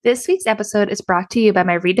This week's episode is brought to you by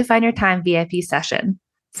my Redefine Your Time VIP session.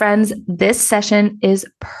 Friends, this session is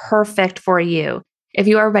perfect for you if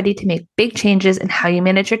you are ready to make big changes in how you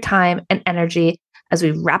manage your time and energy as we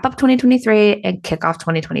wrap up 2023 and kick off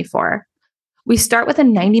 2024. We start with a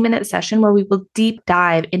 90-minute session where we will deep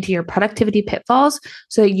dive into your productivity pitfalls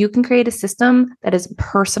so that you can create a system that is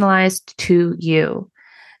personalized to you.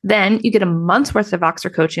 Then you get a month's worth of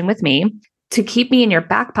Voxer coaching with me to keep me in your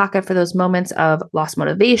back pocket for those moments of lost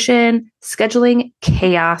motivation, scheduling,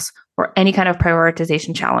 chaos, or any kind of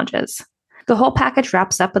prioritization challenges. The whole package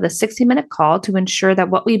wraps up with a 60-minute call to ensure that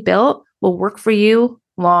what we built will work for you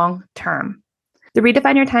long term. The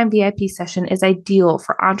Redefine Your Time VIP session is ideal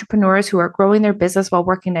for entrepreneurs who are growing their business while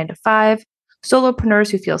working 9 to 5,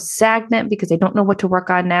 solopreneurs who feel stagnant because they don't know what to work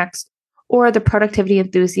on next, or the productivity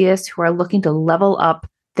enthusiasts who are looking to level up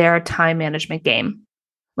their time management game.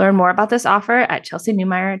 Learn more about this offer at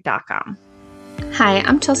chelseanewmeyer.com. Hi,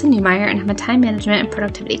 I'm Chelsea Newmeyer, and I'm a time management and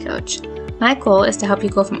productivity coach. My goal is to help you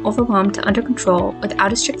go from overwhelmed to under control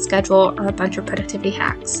without a strict schedule or a bunch of productivity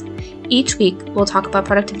hacks. Each week, we'll talk about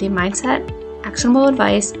productivity mindset, actionable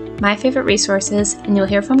advice, my favorite resources, and you'll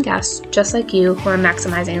hear from guests just like you who are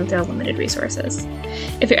maximizing their limited resources.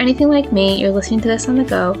 If you're anything like me, you're listening to this on the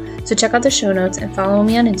go, so check out the show notes and follow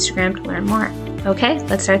me on Instagram to learn more. Okay,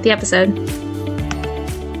 let's start the episode.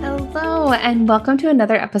 Hello, and welcome to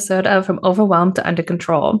another episode of From Overwhelmed to Under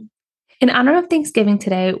Control. In honor of Thanksgiving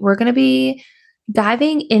today, we're going to be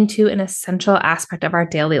diving into an essential aspect of our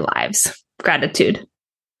daily lives, gratitude.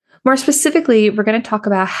 More specifically, we're going to talk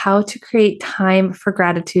about how to create time for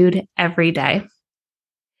gratitude every day.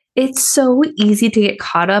 It's so easy to get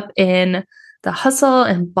caught up in the hustle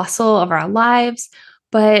and bustle of our lives,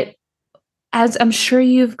 but as I'm sure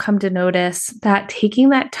you've come to notice, that taking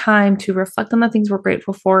that time to reflect on the things we're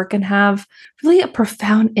grateful for can have really a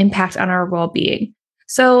profound impact on our well-being.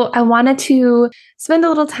 So I wanted to spend a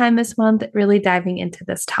little time this month really diving into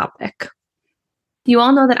this topic. You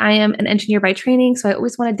all know that I am an engineer by training, so I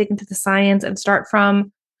always want to dig into the science and start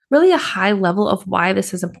from really a high level of why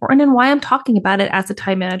this is important and why I'm talking about it as a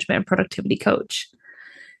time management and productivity coach.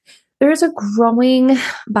 There is a growing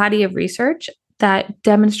body of research that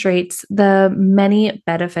demonstrates the many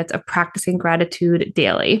benefits of practicing gratitude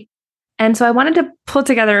daily. And so I wanted to pull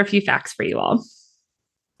together a few facts for you all.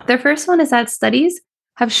 The first one is that studies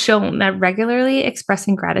have shown that regularly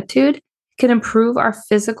expressing gratitude can improve our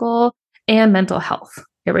physical and mental health.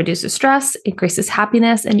 It reduces stress, increases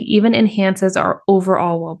happiness, and even enhances our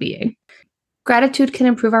overall well-being. Gratitude can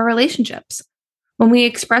improve our relationships. When we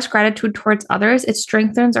express gratitude towards others, it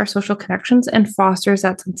strengthens our social connections and fosters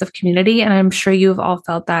that sense of community, and I'm sure you've all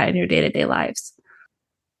felt that in your day-to-day lives.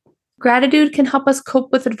 Gratitude can help us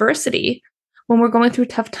cope with adversity. When we're going through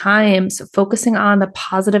tough times, focusing on the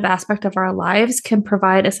positive aspect of our lives can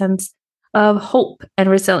provide a sense of hope and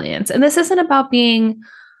resilience. And this isn't about being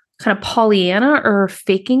kind of Pollyanna or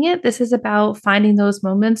faking it. This is about finding those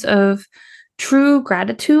moments of true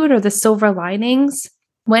gratitude or the silver linings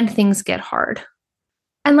when things get hard.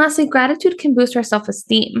 And lastly, gratitude can boost our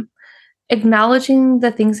self-esteem. Acknowledging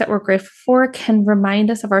the things that we're grateful for can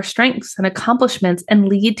remind us of our strengths and accomplishments and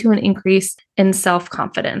lead to an increase in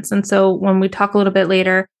self-confidence. And so when we talk a little bit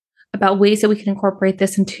later about ways that we can incorporate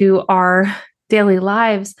this into our daily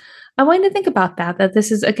lives, I want you to think about that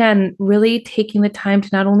this is, again, really taking the time to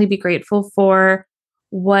not only be grateful for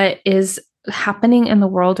what is happening in the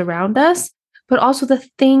world around us, but also the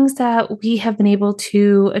things that we have been able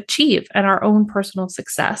to achieve and our own personal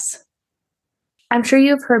success. I'm sure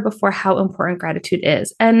you've heard before how important gratitude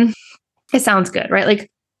is, and it sounds good, right? Like,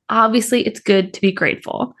 obviously it's good to be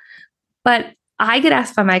grateful, but I get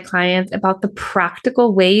asked by my clients about the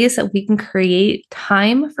practical ways that we can create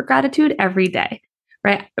time for gratitude every day,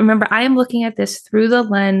 right? Remember, I am looking at this through the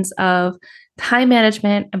lens of time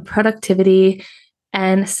management and productivity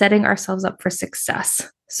and setting ourselves up for success.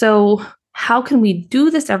 So how can we do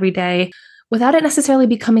this every day without it necessarily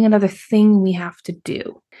becoming another thing we have to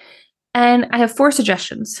do? And I have 4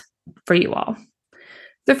 suggestions for you all.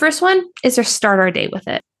 The first one is to start our day with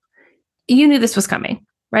it. You knew this was coming,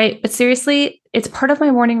 right? But seriously, it's part of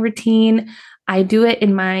my morning routine. I do it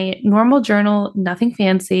in my normal journal, nothing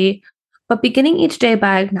fancy. But beginning each day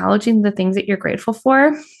by acknowledging the things that you're grateful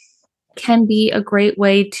for can be a great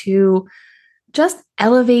way to just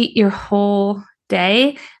elevate your whole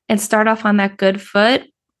day and start off on that good foot,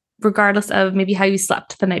 regardless of maybe how you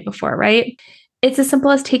slept the night before, right? It's as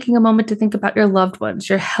simple as taking a moment to think about your loved ones,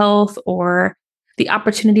 your health, or the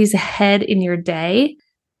opportunities ahead in your day.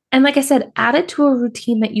 And like I said, add it to a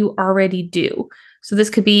routine that you already do. So this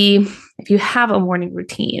could be if you have a morning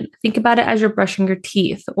routine, think about it as you're brushing your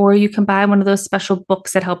teeth, or you can buy one of those special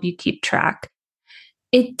books that help you keep track.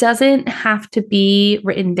 It doesn't have to be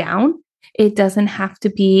written down. It doesn't have to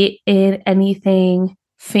be in anything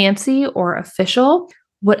fancy or official,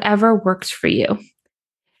 whatever works for you.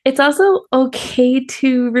 It's also okay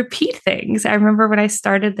to repeat things. I remember when I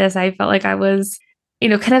started this, I felt like I was,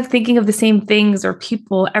 kind of thinking of the same things or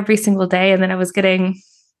people every single day. And then I was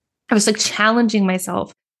like challenging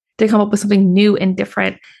myself to come up with something new and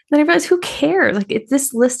different. And then I realized, who cares? Like, if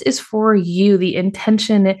this list is for you, the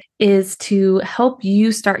intention is to help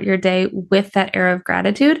you start your day with that air of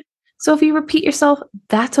gratitude. So if you repeat yourself,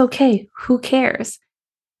 that's okay. Who cares?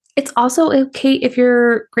 It's also okay if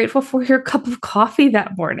you're grateful for your cup of coffee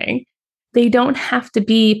that morning. They don't have to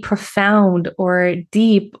be profound or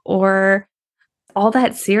deep or all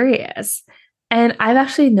that serious. And I've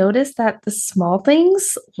actually noticed that the small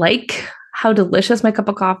things, like how delicious my cup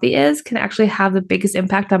of coffee is, can actually have the biggest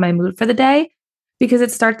impact on my mood for the day because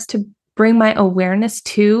it starts to bring my awareness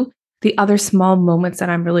to the other small moments that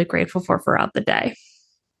I'm really grateful for throughout the day.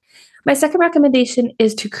 My second recommendation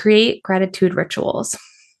is to create gratitude rituals.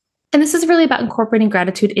 And this is really about incorporating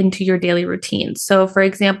gratitude into your daily routine. So, for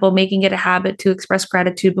example, making it a habit to express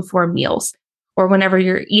gratitude before meals or whenever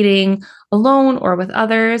you're eating alone or with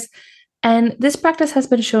others. And this practice has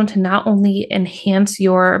been shown to not only enhance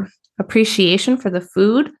your appreciation for the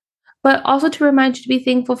food, but also to remind you to be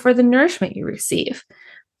thankful for the nourishment you receive.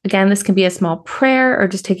 Again, this can be a small prayer or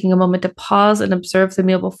just taking a moment to pause and observe the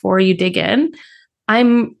meal before you dig in.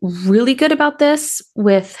 I'm really good about this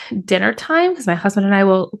with dinner time because my husband and I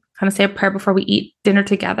will kind of say a prayer before we eat dinner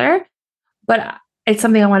together. But it's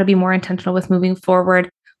something I want to be more intentional with moving forward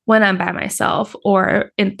when I'm by myself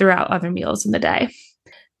or throughout other meals in the day.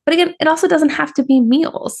 But again, it also doesn't have to be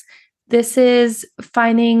meals. This is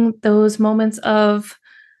finding those moments of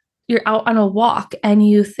you're out on a walk and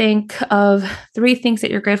you think of 3 things that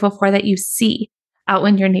you're grateful for that you see out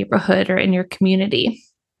in your neighborhood or in your community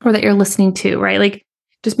or that you're listening to, right? Like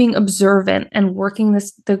just being observant and working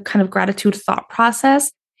the kind of gratitude thought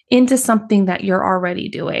process into something that you're already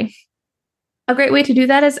doing. A great way to do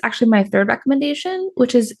that is actually my third recommendation,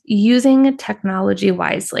 which is using technology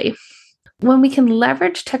wisely. When we can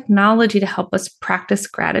leverage technology to help us practice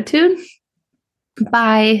gratitude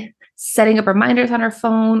by setting up reminders on our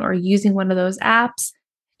phone or using one of those apps,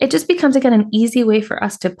 it just becomes, again, an easy way for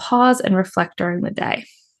us to pause and reflect during the day.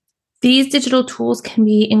 These digital tools can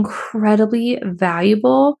be incredibly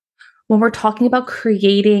valuable when we're talking about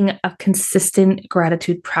creating a consistent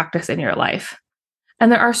gratitude practice in your life.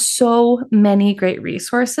 And there are so many great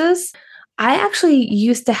resources. I actually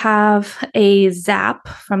used to have a Zap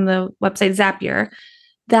from the website Zapier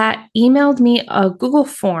that emailed me a Google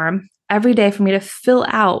form every day for me to fill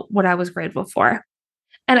out what I was grateful for.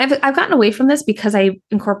 And I've gotten away from this because I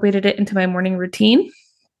incorporated it into my morning routine.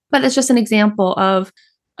 But it's just an example of,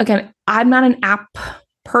 again, I'm not an app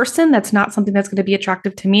person. That's not something that's going to be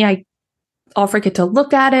attractive to me. I'll forget to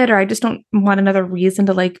look at it, or I just don't want another reason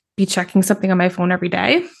to be checking something on my phone every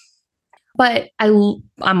day. But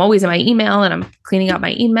I'm always in my email and I'm cleaning out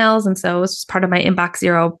my emails. And so it's just part of my inbox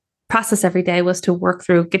zero process every day was to work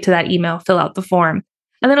through, get to that email, fill out the form.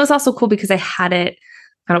 And then it was also cool because I had it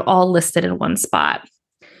kind of all listed in one spot.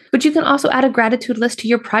 But you can also add a gratitude list to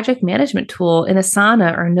your project management tool in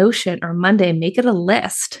Asana or Notion or Monday. Make it a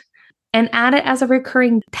list and add it as a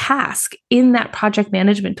recurring task in that project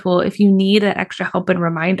management tool if you need that extra help and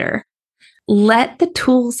reminder. Let the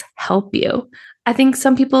tools help you. I think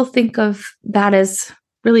some people think of that as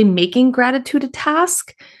really making gratitude a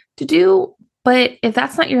task to do, but if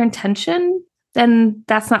that's not your intention, then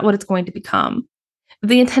that's not what it's going to become. If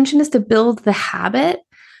the intention is to build the habit,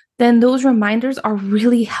 then those reminders are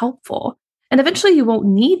really helpful. And eventually you won't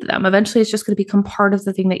need them. Eventually it's just going to become part of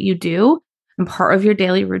the thing that you do and part of your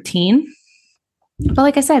daily routine. But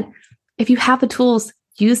like I said, if you have the tools,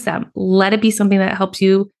 use them. Let it be something that helps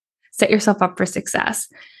you set yourself up for success.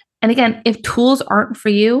 And again, if tools aren't for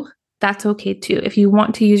you, that's okay too. If you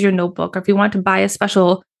want to use your notebook or if you want to buy a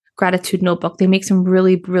special gratitude notebook, they make some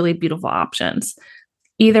really, really beautiful options.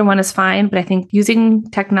 Either one is fine, but I think using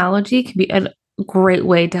technology can be a great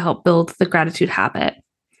way to help build the gratitude habit.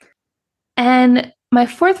 And my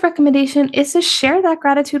fourth recommendation is to share that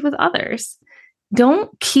gratitude with others.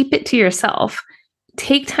 Don't keep it to yourself.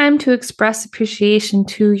 Take time to express appreciation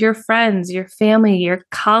to your friends, your family, your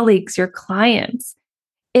colleagues, your clients.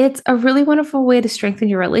 It's a really wonderful way to strengthen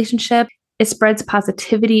your relationship. It spreads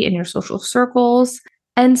positivity in your social circles.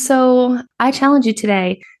 And so I challenge you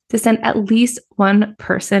today to send at least one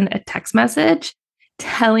person a text message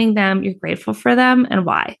telling them you're grateful for them and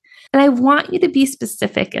why. And I want you to be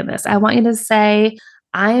specific in this. I want you to say,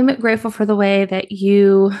 I'm grateful for the way that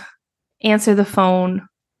you answer the phone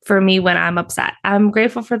for me when I'm upset. I'm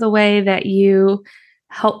grateful for the way that you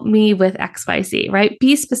help me with XYZ, right?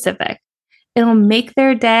 Be specific. It'll make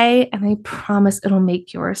their day, and I promise it'll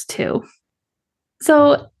make yours too.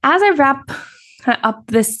 So as I wrap up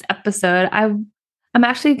this episode, I'm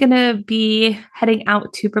actually going to be heading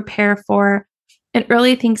out to prepare for an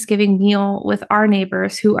early Thanksgiving meal with our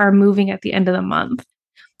neighbors who are moving at the end of the month.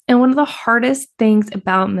 And one of the hardest things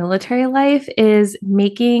about military life is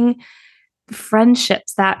making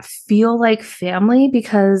friendships that feel like family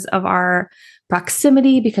because of our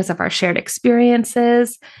proximity, because of our shared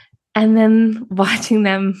experiences, and then watching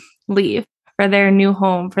them leave for their new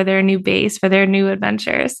home, for their new base, for their new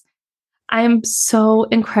adventures. I'm so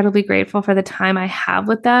incredibly grateful for the time I have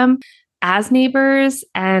with them as neighbors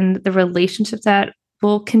and the relationships that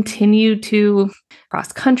will continue to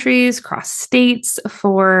cross countries, cross states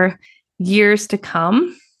for years to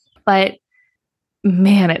come. But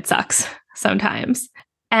man, it sucks sometimes.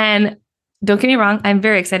 And don't get me wrong, I'm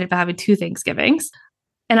very excited about having 2 Thanksgivings.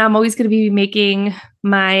 And I'm always going to be making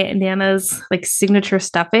my Nana's like signature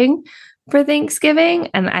stuffing for Thanksgiving.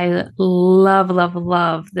 And I love, love,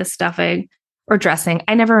 love this stuffing or dressing.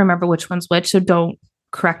 I never remember which one's which, so don't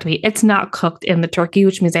correct me. It's not cooked in the turkey,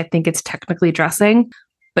 which means I think it's technically dressing,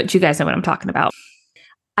 but you guys know what I'm talking about.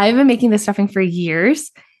 I've been making this stuffing for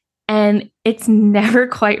years, and it's never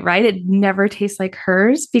quite right. It never tastes like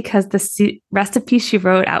hers because the recipe she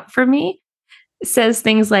wrote out for me says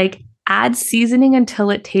things like, add seasoning until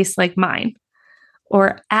it tastes like mine,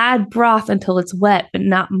 or add broth until it's wet but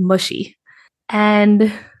not mushy.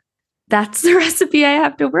 And that's the recipe I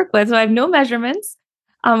have to work with. So I have no measurements,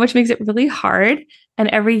 which makes it really hard. And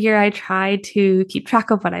every year I try to keep track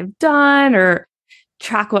of what I've done or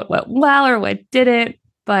track what went well or what didn't.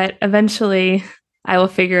 But eventually I will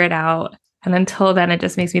figure it out. And until then, it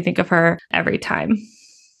just makes me think of her every time.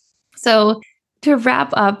 So to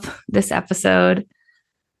wrap up this episode,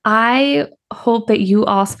 I hope that you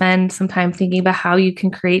all spend some time thinking about how you can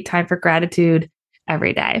create time for gratitude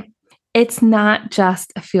every day. It's not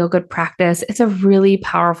just a feel-good practice. It's a really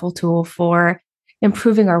powerful tool for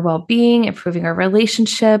improving our well-being, improving our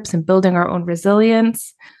relationships, and building our own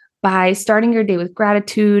resilience. By starting your day with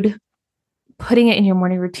gratitude, putting it in your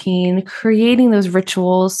morning routine, creating those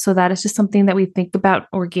rituals so that it's just something that we think about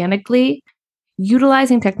organically,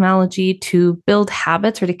 utilizing technology to build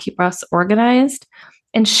habits or to keep us organized,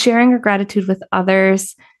 and sharing your gratitude with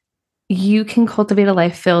others, you can cultivate a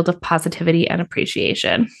life filled with positivity and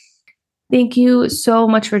appreciation. Thank you so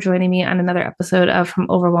much for joining me on another episode of From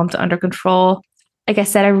Overwhelmed to Under Control. Like I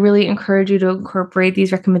said, I really encourage you to incorporate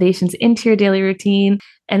these recommendations into your daily routine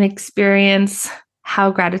and experience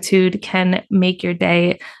how gratitude can make your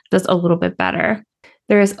day just a little bit better.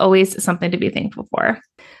 There is always something to be thankful for.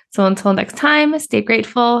 So until next time, stay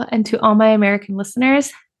grateful. And to all my American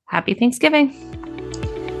listeners, happy Thanksgiving.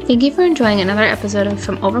 Thank you for enjoying another episode of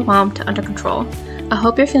From Overwhelmed to Under Control. I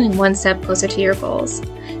hope you're feeling one step closer to your goals.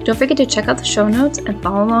 Don't forget to check out the show notes and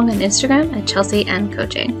follow along on Instagram at Chelsea N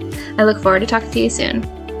Coaching. I look forward to talking to you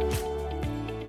soon.